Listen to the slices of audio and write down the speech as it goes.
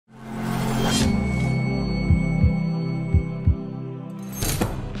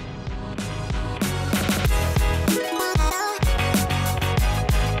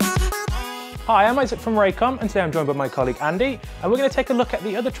Hi, I'm Isaac from Raycom, and today I'm joined by my colleague Andy, and we're going to take a look at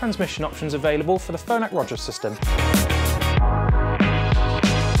the other transmission options available for the Phonak Roger system.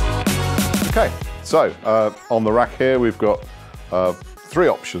 Okay, so on the rack here we've got three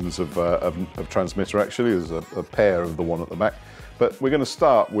options of transmitter actually. There's a pair of the one at the back, but we're going to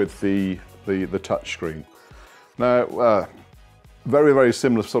start with the touch screen. Now, very, very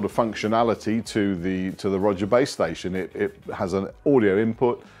similar sort of functionality to the Roger BaseStation. It has an audio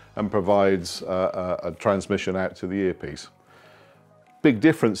input and provides a transmission out to the earpiece. Big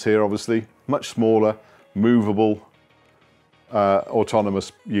difference here, obviously, much smaller, movable,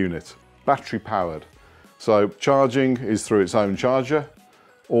 autonomous unit, battery powered. So charging is through its own charger,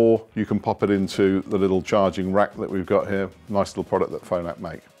 or you can pop it into the little charging rack that we've got here. Nice little product that Phonak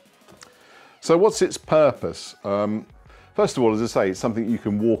make. So what's its purpose? First of all, as I say, it's something you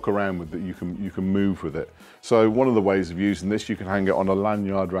can walk around with, that you can move with it. So one of the ways of using this, you can hang it on a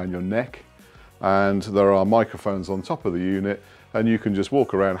lanyard around your neck, and there are microphones on top of the unit, and you can just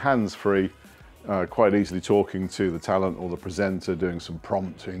walk around hands-free, quite easily talking to the talent or the presenter, doing some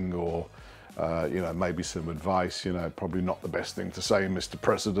prompting or you know, maybe some advice. You know, probably not the best thing to say, Mr.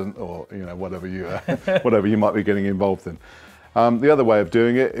 President, or you know, whatever you might be getting involved in. The other way of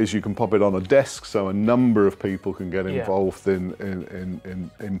doing it is you can pop it on a desk, so a number of people can get involved in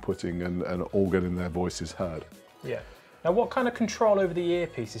inputting and all getting their voices heard. Yeah. Now, what kind of control over the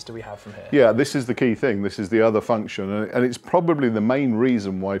earpieces do we have from here? Yeah, this is the key thing. This is the other function, and it's probably the main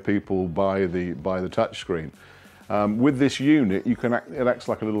reason why people buy the touchscreen. With this unit, it acts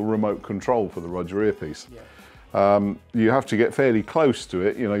like a little remote control for the Roger earpiece. Yeah. You have to get fairly close to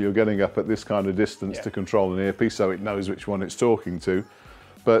it. You know, you're getting up at this kind of distance to control an earpiece, so it knows which one it's talking to.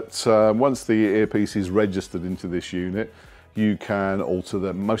 But once the earpiece is registered into this unit, you can alter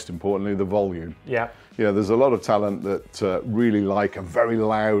most importantly, the volume. Yeah. You know, there's a lot of talent that really like a very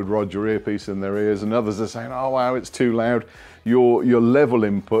loud Roger earpiece in their ears, and others are saying, oh wow, it's too loud. Your level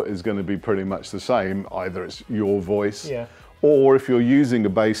input is going to be pretty much the same. Either it's your voice, or if you're using a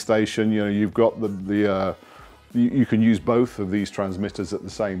BaseStation, you know, you've got you can use both of these transmitters at the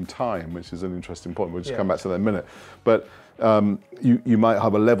same time, which is an interesting point. We'll just come back to that in a minute. But you might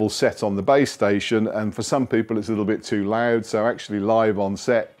have a level set on the BaseStation, and for some people it's a little bit too loud. So actually live on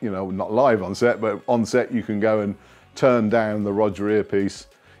set, you know, not live on set, but on set you can go and turn down the Roger earpiece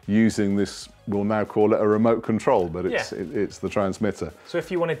using this, we'll now call it a remote control, but it's the transmitter. So if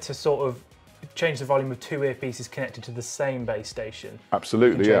you wanted to sort of change the volume of two earpieces connected to the same BaseStation.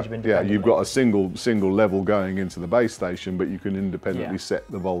 Absolutely, yeah. You've got a single level going into the BaseStation, but you can independently set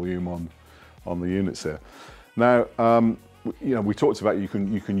the volume on the units here. Now, you know, we talked about you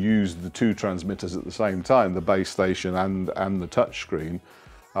can use the two transmitters at the same time, the BaseStation and the touchscreen.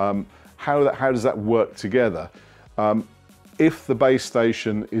 How does that work together? If the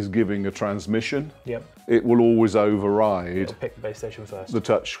BaseStation is giving a transmission, it will always override. It'll pick the BaseStation first. The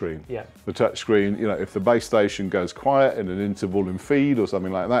touchscreen. Yeah. The touchscreen. You know, if the BaseStation goes quiet in an interval in feed or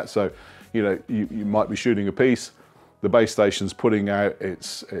something like that, so you know you might be shooting a piece, the BaseStation's putting out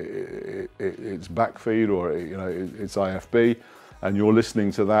its back feed or you know its IFB, and you're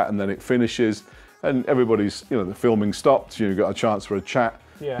listening to that, and then it finishes, and everybody's the filming stopped. You've got a chance for a chat.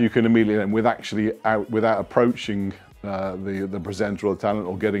 Yeah. You can immediately, and without approaching the presenter or the talent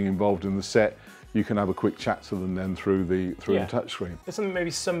or getting involved in the set, you can have a quick chat to them then through the touchscreen. It's something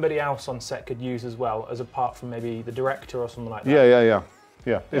maybe somebody else on set could use as well, as apart from maybe the director or something like that.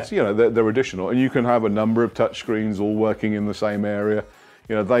 Yeah. It's they're additional, and you can have a number of touchscreens all working in the same area.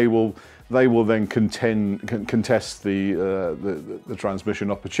 You know, they will then contest the transmission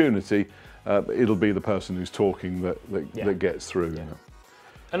opportunity. It'll be the person who's talking that gets through. You know.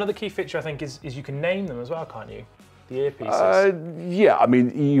 Another key feature I think is you can name them as well, can't you? The earpieces. Yeah, I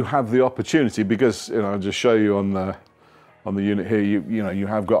mean you have the opportunity, because I'll just show you on the unit here. You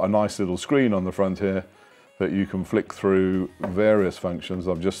have got a nice little screen on the front here that you can flick through various functions.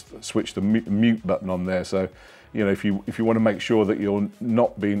 I've just switched the mute button on there, so if you want to make sure that you're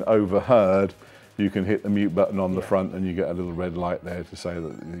not being overheard, you can hit the mute button on the front, and you get a little red light there to say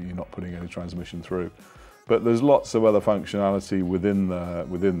that you're not putting any transmission through. But there's lots of other functionality within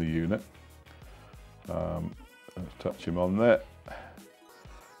the unit. Touch him on there.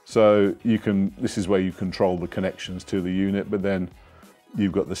 So this is where you control the connections to the unit, but then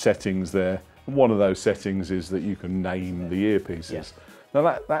you've got the settings there. And one of those settings is that you can name the earpieces.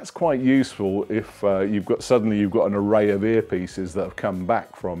 Now that's quite useful if suddenly you've got an array of earpieces that have come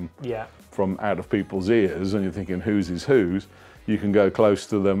back from out of people's ears, and you're thinking whose is whose. You can go close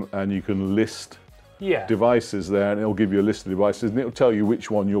to them and you can list devices there, and it'll give you a list of devices, and it'll tell you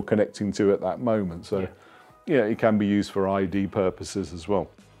which one you're connecting to at that moment. So it can be used for ID purposes as well.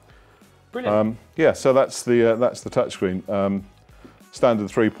 Brilliant. Yeah, so that's the touchscreen. Standard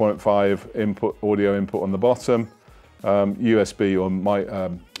 3.5 input, audio input on the bottom. USB or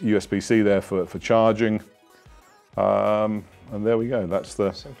USB-C there for charging. And there we go. That's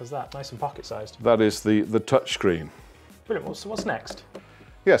the simple as that. Nice and pocket-sized. That is the touchscreen. Brilliant. So what's next?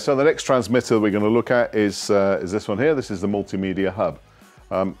 Yeah. So the next transmitter we're going to look at is this one here. This is the Multimedia Hub.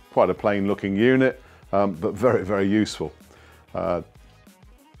 Quite a plain-looking unit, but very, very useful.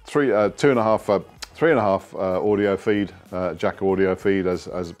 3.5 audio feed, jack audio feed,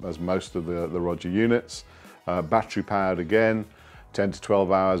 as most of the Roger units. Battery powered again. 10 to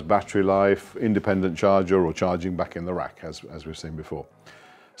 12 hours battery life, independent charger or charging back in the rack, as we've seen before.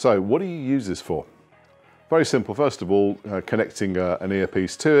 So what do you use this for? Very simple. First of all, connecting an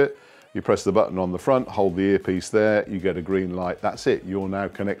earpiece to it. You press the button on the front, hold the earpiece there, you get a green light. That's it. You're now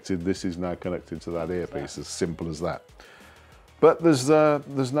connected. This is now connected to that earpiece. As simple as that. But there's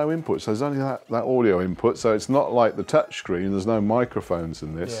no input. So there's only that audio input. So it's not like the touch screen. There's no microphones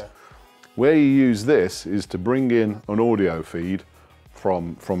in this. Yeah. Where you use this is to bring in an audio feed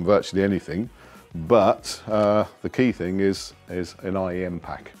from virtually anything, but the key thing is an IEM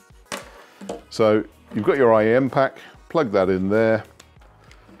pack. So you've got your IEM pack, plug that in there.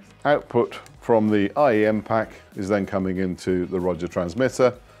 Output from the IEM pack is then coming into the Roger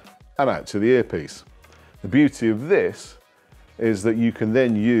transmitter and out to the earpiece. The beauty of this is that you can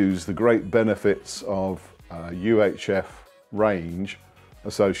then use the great benefits of UHF range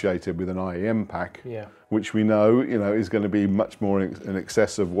associated with an IEM pack, which we know is going to be much more in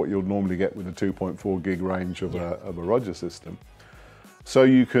excess of what you'll normally get with a 2.4 gig range of a Roger system. So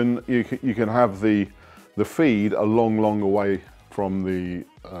you can have the feed a long away from the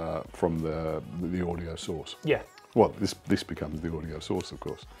audio source. Yeah. Well, this becomes the audio source, of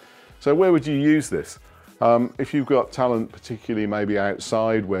course. So where would you use this? If you've got talent, particularly maybe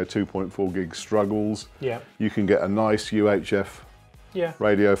outside where 2.4 gig struggles, you can get a nice UHF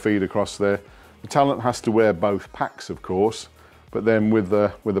radio feed across there. The talent has to wear both packs, of course, but then with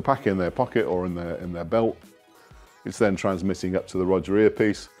the pack in their pocket or in their belt, it's then transmitting up to the Roger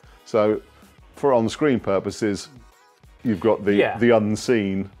earpiece. So for on-screen purposes, you've got the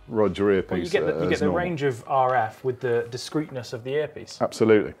unseen Roger earpiece. Well, you get the range of RF with the discreteness of the earpiece.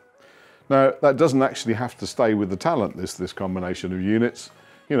 Absolutely. Now that doesn't actually have to stay with the talent. This combination of units,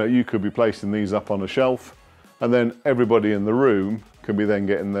 you could be placing these up on a shelf, and then everybody in the room can be then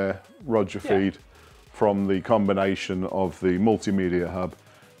getting their Roger feed from the combination of the Multimedia Hub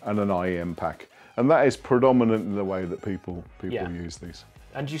and an IEM pack. And that is predominant in the way that people use these.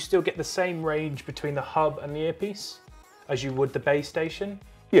 And do you still get the same range between the hub and the earpiece as you would the base station?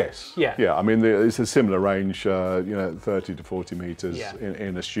 Yes. Yeah. I mean, it's a similar range, 30 to 40 meters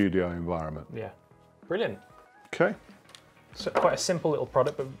in a studio environment. Yeah. Brilliant. Okay. So quite a simple little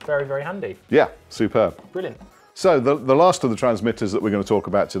product, but very, very handy. Yeah. Superb. Brilliant. So the last of the transmitters that we're going to talk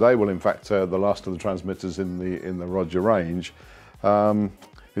about today, well, in fact, the last of the transmitters in the Roger range,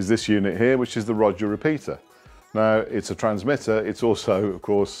 is this unit here, which is the Roger repeater. Now, it's a transmitter. It's also, of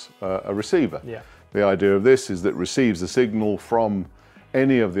course, a receiver. Yeah. The idea of this is that it receives the signal from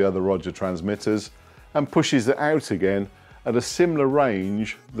any of the other Roger transmitters and pushes it out again at a similar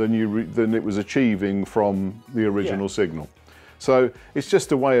range than it was achieving from the original signal. So it's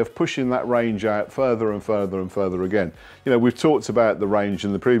just a way of pushing that range out further and further and further again. We've talked about the range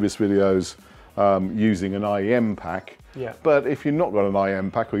in the previous videos using an IEM pack. Yeah. But if you've not got an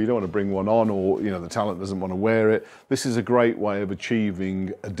IEM pack, or you don't want to bring one on, or the talent doesn't want to wear it, this is a great way of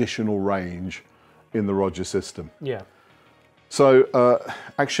achieving additional range in the Roger system. Yeah. So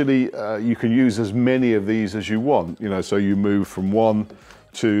actually, you can use as many of these as you want. So you move from one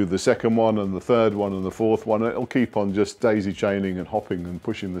to the second one and the third one and the fourth one. It'll keep on just daisy chaining and hopping and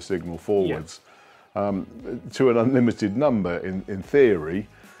pushing the signal forwards to an unlimited number in theory.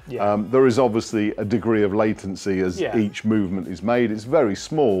 There is obviously a degree of latency as each movement is made. It's very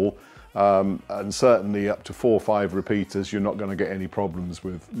small, and certainly up to 4 or 5 repeaters, you're not going to get any problems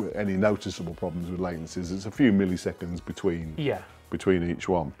with any noticeable problems with latencies. It's a few milliseconds between each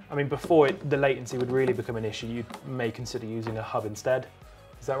one. I mean, before the latency would really become an issue, you may consider using a hub instead.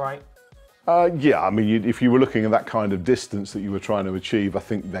 Is that right? Yeah, I mean, if you were looking at that kind of distance that you were trying to achieve, I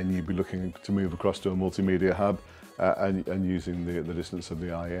think then you'd be looking to move across to a Multimedia Hub and using the distance of the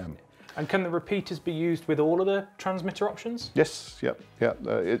IEM. And can the repeaters be used with all of the transmitter options? Yes, yep.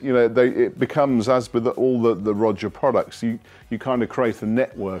 It becomes, as with all the Roger products, you kind of create a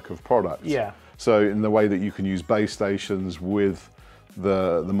network of products. Yeah. So in the way that you can use base stations with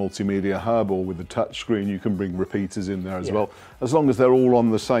the Multimedia Hub or with the touch screen, you can bring repeaters in there as well. As long as they're all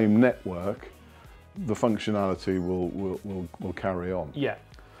on the same network, the functionality will carry on. Yeah.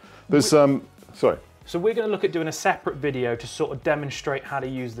 There's sorry. So we're going to look at doing a separate video to sort of demonstrate how to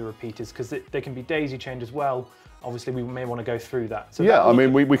use the repeaters, because they can be daisy chained as well. Obviously, we may want to go through that. So yeah, I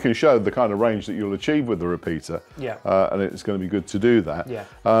mean, we can show the kind of range that you'll achieve with the repeater. Yeah. And it's going to be good to do that. Yeah.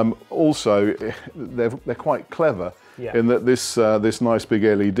 Also, they're quite clever in that this nice big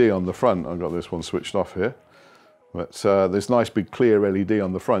LED on the front, I've got this one switched off here, but this nice big clear LED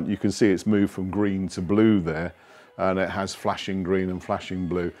on the front, you can see it's moved from green to blue there, and it has flashing green and flashing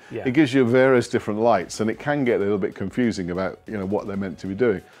blue. Yeah. It gives you various different lights, and it can get a little bit confusing about what they're meant to be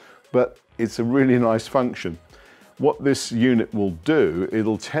doing, but it's a really nice function. What this unit will do,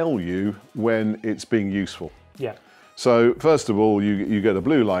 it'll tell you when it's being useful. Yeah. So first of all, you get a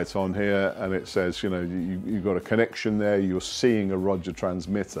blue light on here, and it says, you've got a connection there, you're seeing a Roger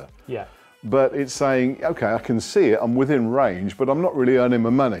transmitter. Yeah. But it's saying, okay, I can see it, I'm within range, but I'm not really earning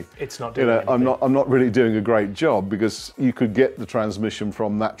my money. It's not doing anything. I'm not really doing a great job, because you could get the transmission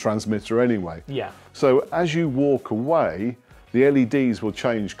from that transmitter anyway. Yeah. So as you walk away, the LEDs will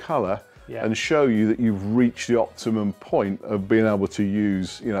change colour and show you that you've reached the optimum point of being able to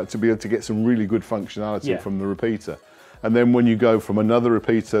use, to be able to get some really good functionality from the repeater. And then when you go from another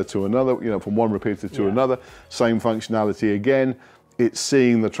repeater to another, from one repeater to another, same functionality again. It's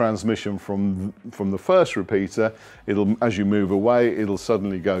seeing the transmission from the first repeater. As you move away, it'll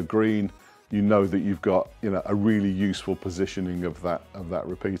suddenly go green. You know that you've got a really useful positioning of that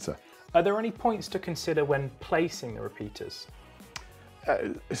repeater. Are there any points to consider when placing the repeaters?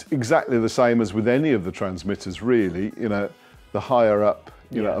 It's exactly the same as with any of the transmitters, really. The higher up,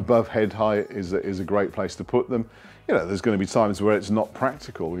 above head height is a great place to put them. There's going to be times where it's not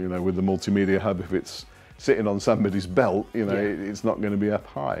practical. With the Multimedia Hub, if it's sitting on somebody's belt, it's not going to be up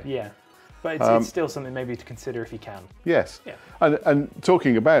high. Yeah, but it's still something maybe to consider if you can. Yes. Yeah. And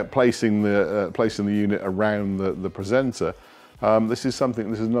talking about placing the unit around the presenter, this is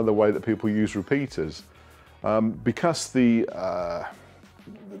another way that people use repeaters, because the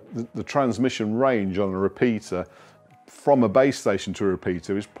transmission range on a repeater from a base station to a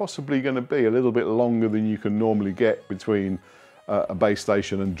repeater is possibly going to be a little bit longer than you can normally get between a base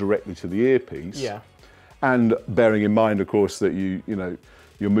station and directly to the earpiece. Yeah. And bearing in mind, of course, that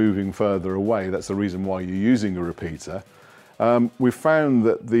you're moving further away. That's the reason why you're using a repeater. We've found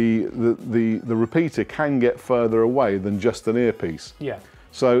that the repeater can get further away than just an earpiece. Yeah.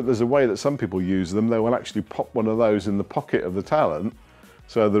 So there's a way that some people use them. They will actually pop one of those in the pocket of the talent,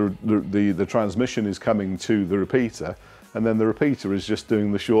 so the transmission is coming to the repeater, and then the repeater is just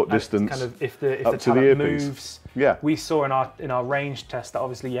doing the short distance kind of if the up to the talent earpiece. moves. Yeah. We saw in our range test that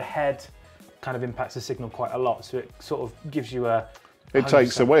obviously your head kind of impacts the signal quite a lot, so it sort of gives you a. It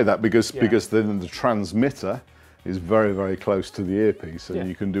takes away that because then the transmitter is very, very close to the earpiece, and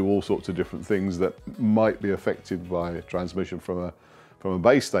you can do all sorts of different things that might be affected by transmission from a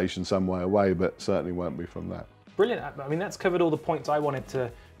base station some way away, but certainly won't be from that. Brilliant. I mean, that's covered all the points I wanted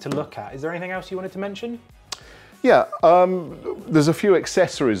to look at. Is there anything else you wanted to mention? Yeah, there's a few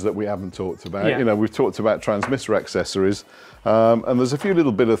accessories that we haven't talked about. Yeah. We've talked about transmitter accessories, and there's a few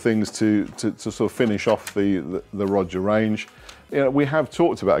little bit of things to sort of finish off the Roger range. We have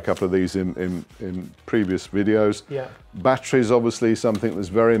talked about a couple of these in previous videos. Yeah. Batteries, obviously, something that's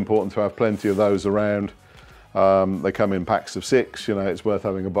very important to have plenty of those around. They come in packs of 6. It's worth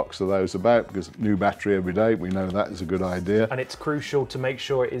having a box of those about, because new battery every day, we know that is a good idea. And it's crucial to make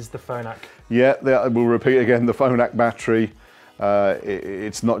sure it is the Phonak. Yeah, we'll repeat again, the Phonak battery.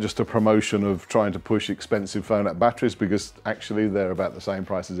 It's not just a promotion of trying to push expensive Phonak batteries, because actually they're about the same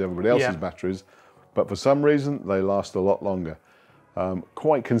price as everybody else's batteries, but for some reason they last a lot longer,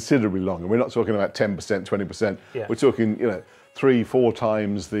 quite considerably longer. We're not talking about 10%, 20%. Yeah. We're talking 3-4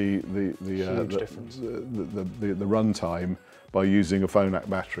 times the run time by using a Phonak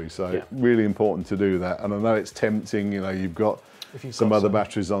battery. So really important to do that. And I know it's tempting. You've got some other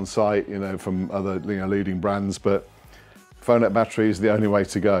batteries on site, from other leading brands, but Phonak battery is the only way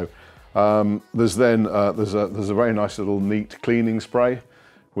to go. There's a very nice little neat cleaning spray,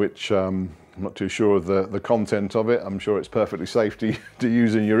 which I'm not too sure of the content of it. I'm sure it's perfectly safe to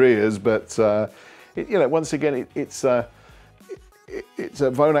use in your ears, but once again, it's a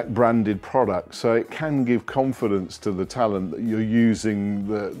Phonak branded product, so it can give confidence to the talent that you're using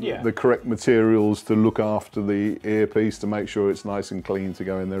the correct materials to look after the earpiece, to make sure it's nice and clean to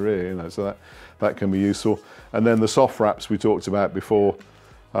go in their ear. So that can be useful. And then the soft wraps we talked about before,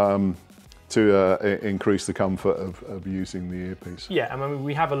 to increase the comfort of using the earpiece. Yeah, I mean,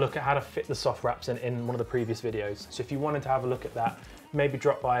 we have a look at how to fit the soft wraps in one of the previous videos. So if you wanted to have a look at that, maybe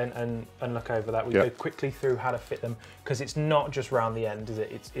drop by and look over that. We go quickly through how to fit them, because it's not just round the end, is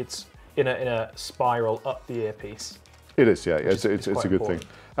it? It's in a spiral up the earpiece. It is, yeah. It's a good thing.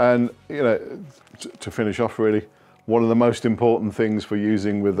 And you know, to finish off, really, one of the most important things for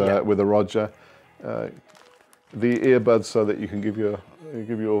using with a Roger, the earbuds, so that you can give your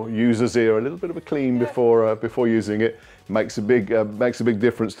user's ear a little bit of a clean before using it, makes a big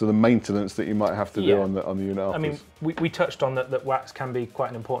difference to the maintenance that you might have to do on the unit afterwards. I mean, we touched on that wax can be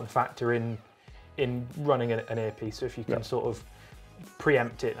quite an important factor in running an earpiece. So if you can sort of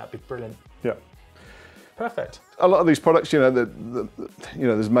preempt it, that'd be brilliant. Yeah. Perfect. A lot of these products, you know,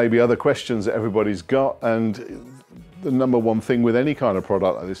 there's maybe other questions that everybody's got, and the number one thing with any kind of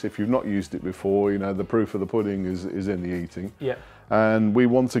product like this, if you've not used it before, you know, the proof of the pudding is in the eating. Yeah. And we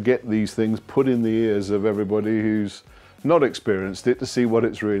want to get these things put in the ears of everybody who's not experienced it to see what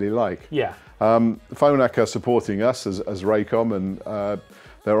it's really like. Yeah. Phonak are supporting us as Raycom, and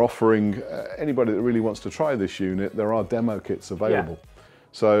they're offering anybody that really wants to try this unit, there are demo kits available. Yeah.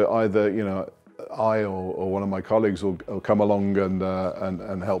 So either, you know, I or one of my colleagues will come along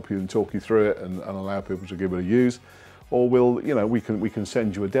and help you and talk you through it and allow people to give it a use, or we can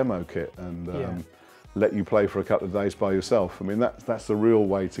send you a demo kit and let you play for a couple of days by yourself. I mean, that's the real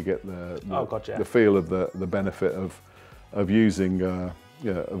way to get the feel of the benefit of using a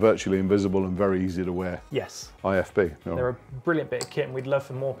virtually invisible and very easy to wear IFB. They're a brilliant bit of kit, and we'd love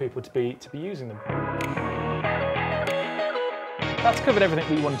for more people to be using them. That's covered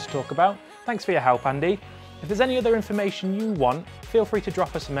everything we wanted to talk about. Thanks for your help, Andy. If there's any other information you want, feel free to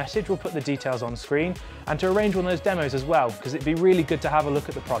drop us a message. We'll put the details on screen, and to arrange one of those demos as well, because it'd be really good to have a look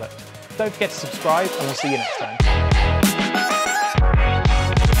at the product. Don't forget to subscribe, and we'll see you next time.